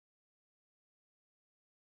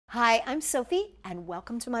Hi, I'm Sophie, and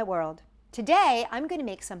welcome to my world. Today, I'm going to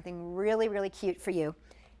make something really, really cute for you.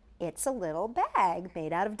 It's a little bag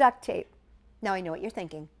made out of duct tape. Now, I know what you're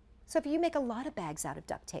thinking. Sophie, you make a lot of bags out of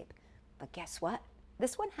duct tape. But guess what?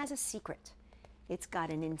 This one has a secret. It's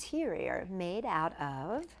got an interior made out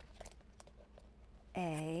of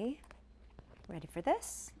ready for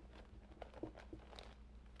this?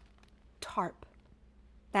 Tarp.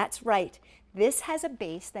 That's right. This has a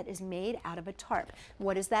base that is made out of a tarp.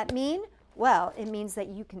 What does that mean? Well, it means that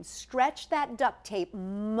you can stretch that duct tape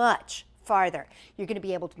much farther. You're going to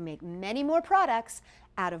be able to make many more products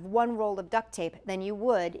out of one roll of duct tape than you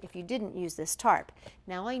would if you didn't use this tarp.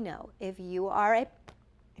 Now I know if you're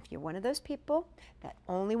one of those people that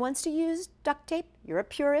only wants to use duct tape, you're a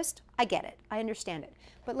purist, I get it, I understand it.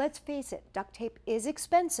 But let's face it, duct tape is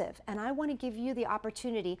expensive, and I want to give you the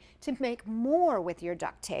opportunity to make more with your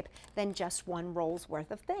duct tape than just one roll's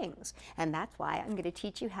worth of things. And that's why I'm going to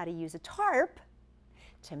teach you how to use a tarp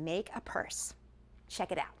to make a purse.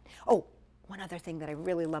 Check it out. Oh, one other thing that I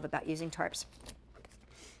really love about using tarps.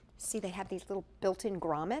 See, they have these little built-in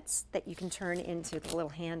grommets that you can turn into the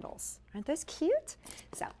little handles. Aren't those cute?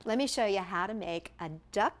 So let me show you how to make a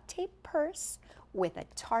duct tape purse with a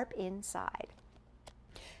tarp inside.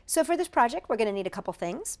 So for this project, we're going to need a couple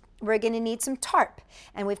things. We're going to need some tarp,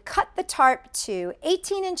 and we've cut the tarp to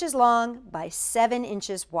 18 inches long by 7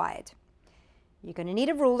 inches wide. You're going to need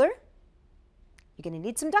a ruler. You're going to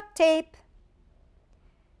need some duct tape,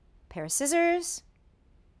 a pair of scissors,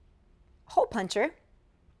 a hole puncher,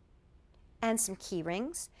 and some key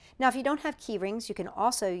rings. Now, if you don't have key rings, you can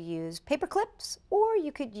also use paper clips, or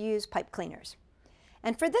you could use pipe cleaners.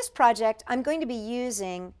 And for this project, I'm going to be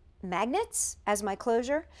using magnets as my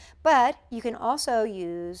closure, but you can also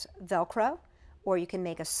use Velcro, or you can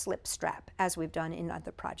make a slip strap, as we've done in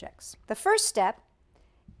other projects. The first step,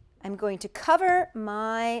 I'm going to cover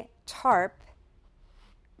my tarp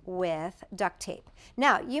with duct tape.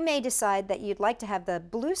 Now, you may decide that you'd like to have the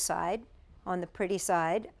blue side on the pretty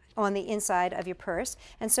side on the inside of your purse,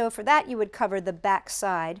 and so for that you would cover the back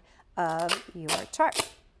side of your tarp.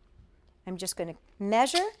 I'm just going to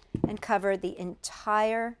measure and cover the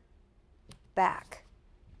entire back.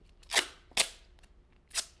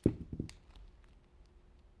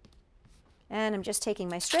 And I'm just taking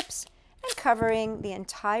my strips and covering the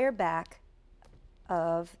entire back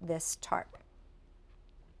of this tarp.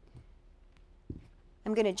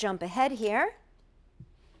 I'm going to jump ahead here.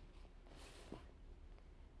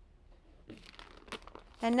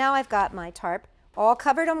 And now I've got my tarp all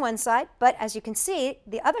covered on one side, but as you can see,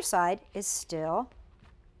 the other side is still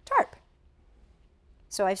tarp.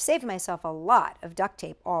 So I've saved myself a lot of duct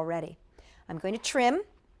tape already. I'm going to trim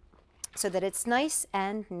so that it's nice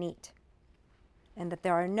and neat and that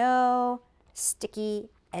there are no sticky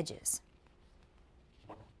edges.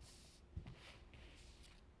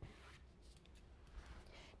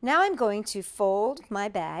 Now I'm going to fold my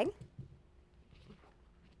bag.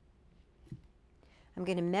 I'm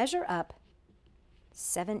going to measure up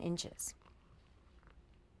 7 inches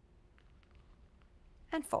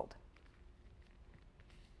and fold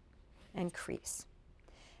and crease.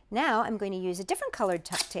 Now I'm going to use a different colored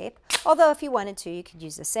duct tape, although if you wanted to, you could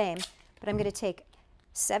use the same, but I'm going to take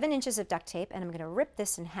 7 inches of duct tape and I'm going to rip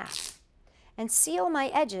this in half and seal my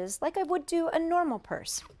edges like I would do a normal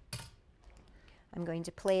purse. I'm going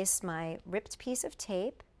to place my ripped piece of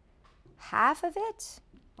tape, half of it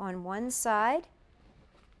on one side,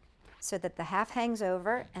 so that the half hangs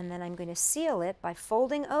over, and then I'm going to seal it by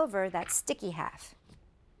folding over that sticky half.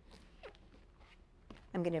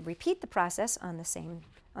 I'm going to repeat the process on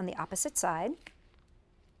the opposite side.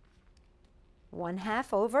 One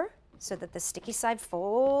half over so that the sticky side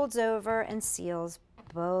folds over and seals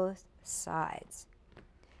both sides.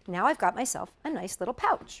 Now I've got myself a nice little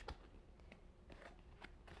pouch.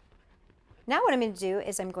 Now what I'm going to do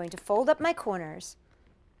is I'm going to fold up my corners.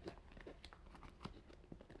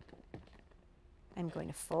 I'm going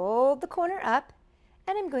to fold the corner up,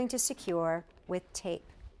 and I'm going to secure with tape.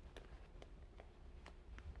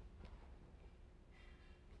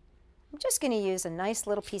 I'm just going to use a nice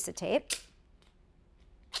little piece of tape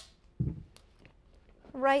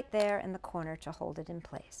right there in the corner to hold it in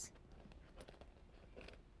place.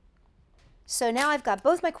 So now I've got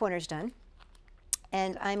both my corners done,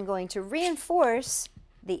 and I'm going to reinforce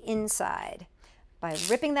the inside by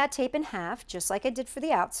ripping that tape in half, just like I did for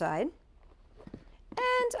the outside.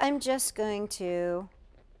 And I'm just going to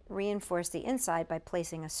reinforce the inside by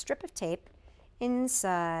placing a strip of tape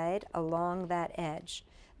inside along that edge.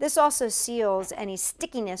 This also seals any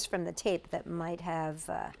stickiness from the tape that might have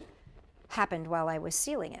happened while I was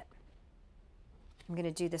sealing it. I'm going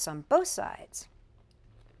to do this on both sides.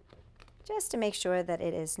 just to make sure that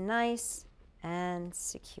it is nice and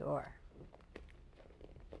secure.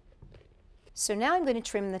 So now I'm going to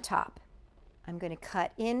trim the top. I'm going to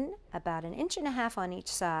cut in about 1.5 inches on each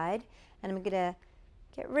side, and I'm going to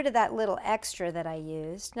get rid of that little extra that I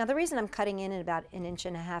used. Now the reason I'm cutting in at about 1.5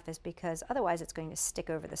 inches is because otherwise it's going to stick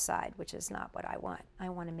over the side, which is not what I want. I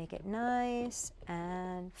want to make it nice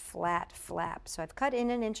and flat flap. So I've cut in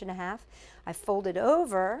 1.5 inches. I folded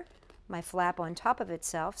over my flap on top of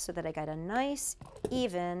itself so that I got a nice,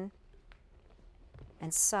 even,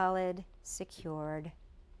 and solid, secured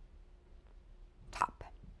top.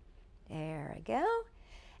 There I go.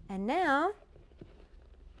 And now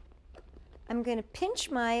I'm going to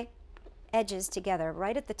pinch my edges together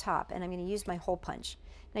right at the top, and I'm going to use my hole punch.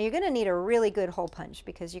 Now you're going to need a really good hole punch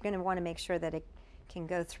because you're going to want to make sure that it can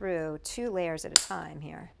go through 2 layers at a time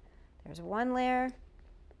here. There's 1 layer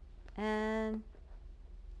and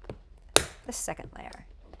the second layer.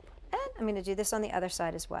 And I'm going to do this on the other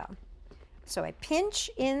side as well. So I pinch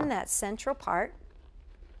in that central part,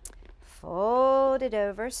 fold it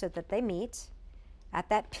over so that they meet. At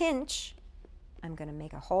that pinch, I'm going to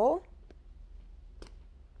make a hole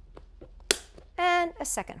and a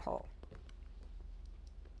second hole.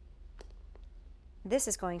 This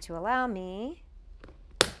is going to allow me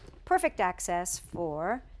perfect access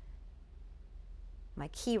for my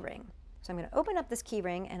key ring. So I'm going to open up this key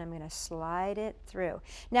ring and I'm going to slide it through.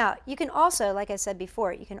 Now you can also, like I said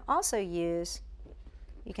before, you can also use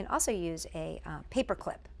a paper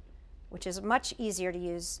clip, which is much easier to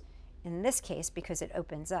use in this case because it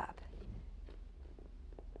opens up.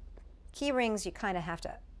 Key rings, you kind of have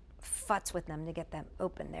to futz with them to get them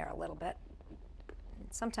open there a little bit.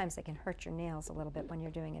 Sometimes they can hurt your nails a little bit when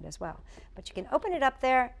you're doing it as well. But you can open it up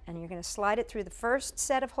there and you're going to slide it through the first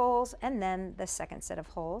set of holes and then the second set of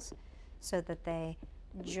holes so that they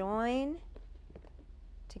join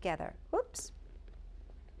together. Oops.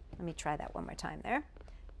 Let me try that one more time there.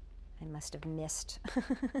 I must have missed.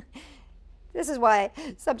 This is why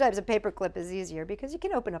sometimes a paper clip is easier, because you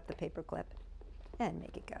can open up the paper clip and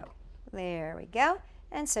make it go. There we go.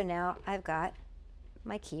 And so now I've got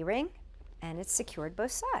my key ring and it's secured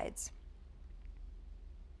both sides.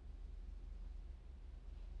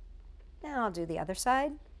 Now I'll do the other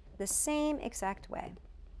side the same exact way.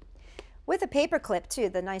 With a paper clip too,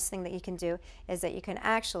 the nice thing that you can do is that you can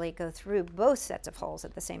actually go through both sets of holes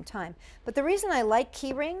at the same time. But the reason I like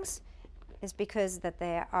key rings is because that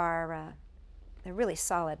they are they're really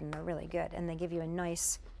solid and they're really good, and they give you a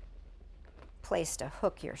nice place to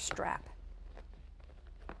hook your strap.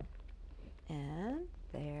 And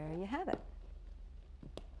there you have it.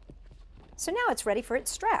 So now it's ready for its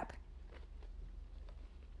strap.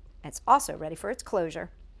 It's also ready for its closure.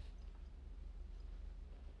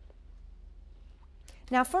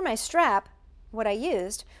 Now for my strap, what I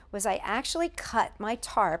used was I actually cut my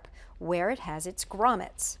tarp where it has its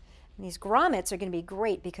grommets. And these grommets are going to be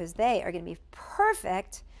great because they are going to be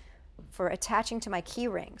perfect for attaching to my key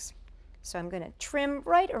rings. So I'm going to trim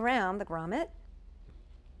right around the grommet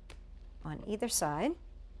on either side.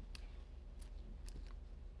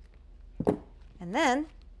 And then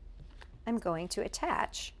I'm going to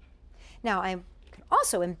attach. Now I can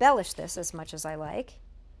also embellish this as much as I like.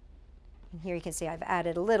 And here you can see I've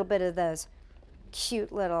added a little bit of those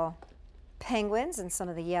cute little penguins and some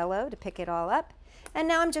of the yellow to pick it all up. And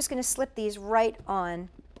now I'm just going to slip these right on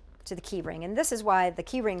to the key ring. And this is why the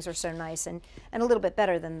key rings are so nice and a little bit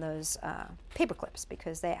better than those paper clips,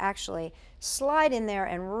 because they actually slide in there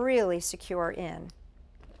and really secure in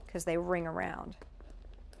because they ring around.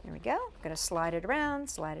 There we go. I'm going to slide it around,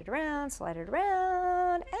 slide it around, slide it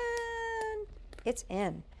around, and it's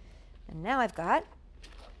in. And now I've got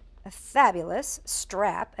a fabulous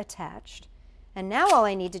strap attached. And now all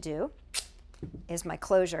I need to do is my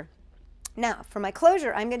closure. Now for my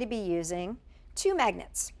closure, I'm going to be using 2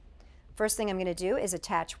 magnets. First thing I'm going to do is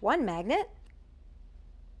attach 1 magnet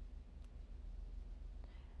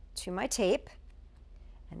to my tape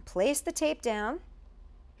and place the tape down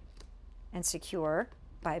and secure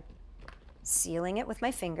by sealing it with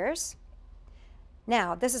my fingers.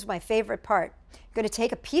 Now this is my favorite part. I'm going to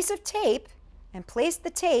take a piece of tape and place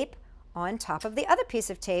the tape on top of the other piece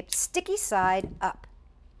of tape, sticky side up.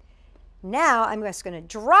 Now I'm just going to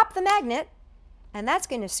drop the magnet, and that's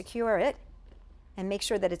going to secure it and make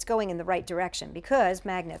sure that it's going in the right direction, because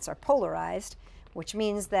magnets are polarized, which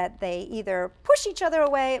means that they either push each other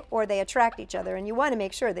away or they attract each other, and you want to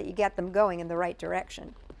make sure that you get them going in the right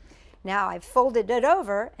direction. Now I've folded it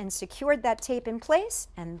over and secured that tape in place,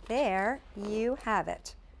 and there you have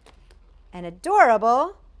it. An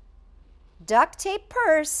adorable duct tape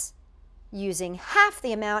purse using half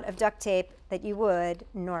the amount of duct tape that you would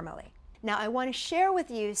normally. Now I want to share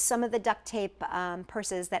with you some of the duct tape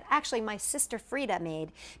purses that actually my sister Frida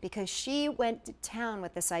made, because she went to town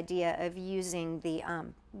with this idea of using the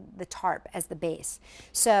tarp as the base.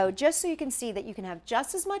 So just so you can see that you can have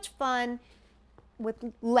just as much fun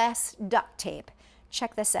with less duct tape.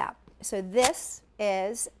 Check this out. So this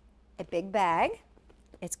is a big bag.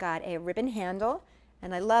 It's got a ribbon handle,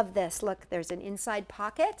 and I love this. Look, there's an inside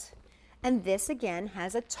pocket, and this again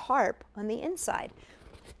has a tarp on the inside.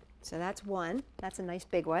 So that's one. That's a nice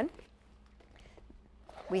big one.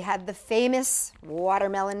 We have the famous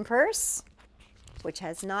watermelon purse, which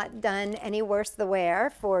has not done any worse the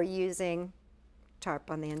wear for using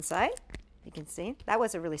tarp on the inside. You can see that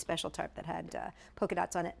was a really special tarp that had polka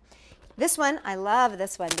dots on it. This one, I love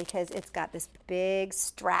this one because it's got this big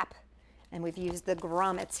strap, and we've used the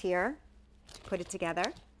grommets here to put it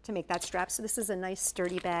together to make that strap. So this is a nice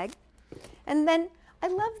sturdy bag. And then I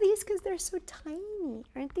love these because they're so tiny.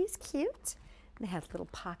 Aren't these cute? They have a little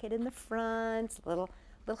pocket in the front, a little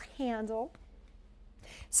handle.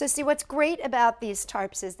 So see, what's great about these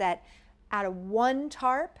tarps is that out of one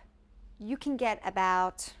tarp, you can get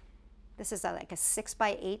about, this is like a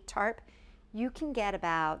 6x8 tarp, you can get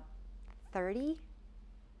about 30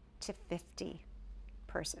 to 50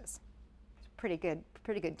 purses. It's a pretty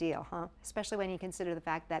good deal, huh? Especially when you consider the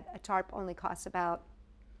fact that a tarp only costs about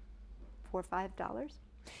 $4 or $5.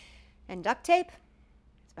 And duct tape,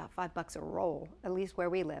 it's about $5 a roll, at least where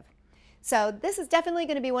we live. So this is definitely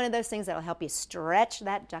going to be one of those things that will help you stretch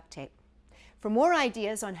that duct tape. For more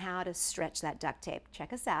ideas on how to stretch that duct tape,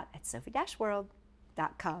 check us out at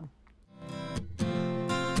Sophie-World.com.